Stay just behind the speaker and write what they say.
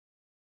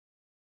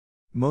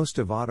Most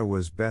of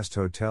Ottawa's best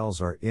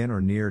hotels are in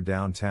or near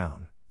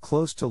downtown,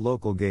 close to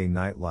local gay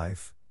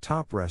nightlife,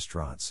 top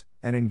restaurants,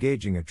 and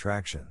engaging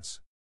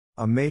attractions.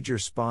 A major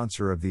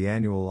sponsor of the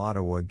annual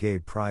Ottawa Gay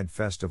Pride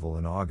Festival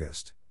in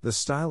August, the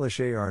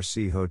stylish ARC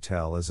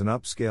Hotel is an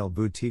upscale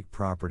boutique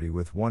property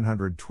with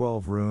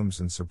 112 rooms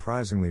and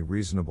surprisingly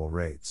reasonable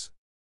rates.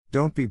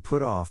 Don't be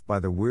put off by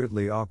the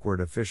weirdly awkward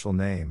official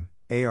name,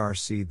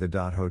 ARC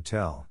The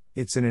Hotel.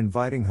 It's an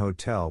inviting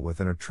hotel with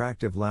an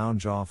attractive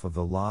lounge off of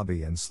the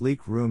lobby and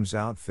sleek rooms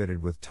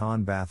outfitted with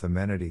ton bath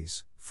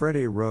amenities,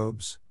 Freddy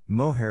robes,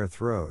 mohair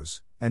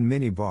throws, and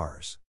mini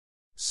bars.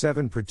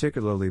 7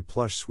 particularly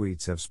plush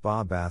suites have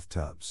spa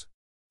bathtubs.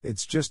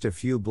 It's just a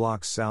few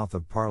blocks south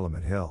of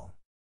Parliament Hill.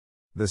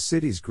 The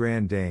city's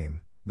grand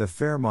dame, the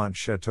Fairmont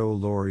Chateau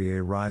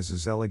Laurier,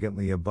 rises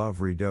elegantly above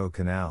Rideau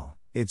Canal,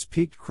 its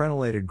peaked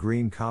crenelated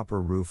green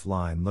copper roof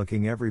line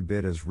looking every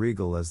bit as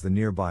regal as the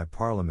nearby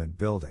Parliament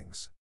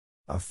buildings.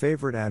 A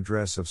favorite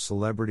address of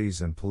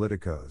celebrities and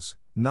politicos,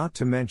 not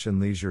to mention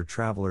leisure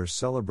travelers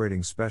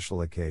celebrating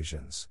special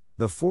occasions,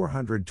 the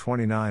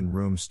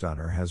 429-room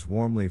stunner has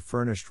warmly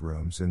furnished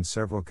rooms in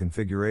several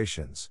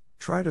configurations.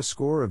 Try to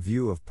score a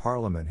view of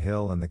Parliament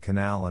Hill and the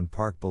canal and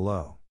park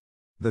below.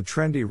 The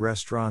trendy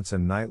restaurants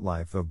and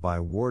nightlife of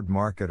ByWard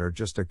Market are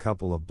just a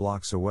couple of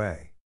blocks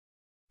away.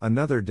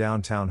 Another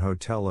downtown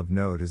hotel of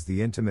note is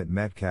the intimate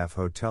Metcalf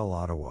Hotel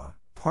Ottawa,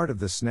 part of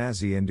the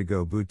snazzy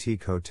Indigo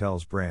boutique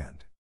hotels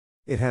brand.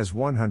 It has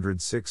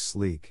 106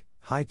 sleek,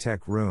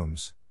 high-tech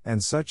rooms,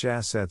 and such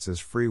assets as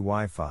free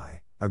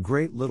Wi-Fi, a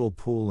great little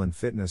pool and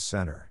fitness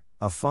center,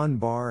 a fun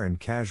bar and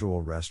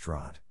casual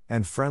restaurant,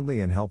 and friendly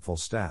and helpful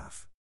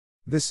staff.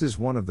 This is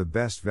one of the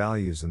best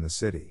values in the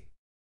city.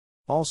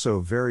 Also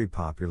very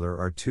popular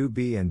are 2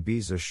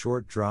 B&Bs, a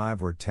short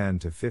drive or 10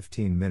 to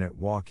 15 minute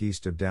walk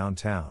east of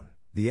downtown,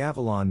 the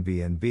Avalon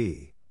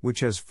B&B, which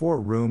has 4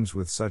 rooms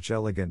with such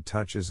elegant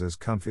touches as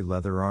comfy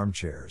leather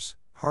armchairs,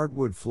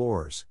 hardwood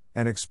floors,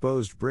 and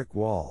exposed brick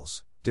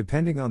walls,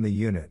 depending on the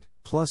unit,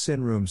 plus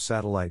in-room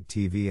satellite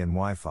TV and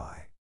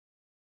Wi-Fi.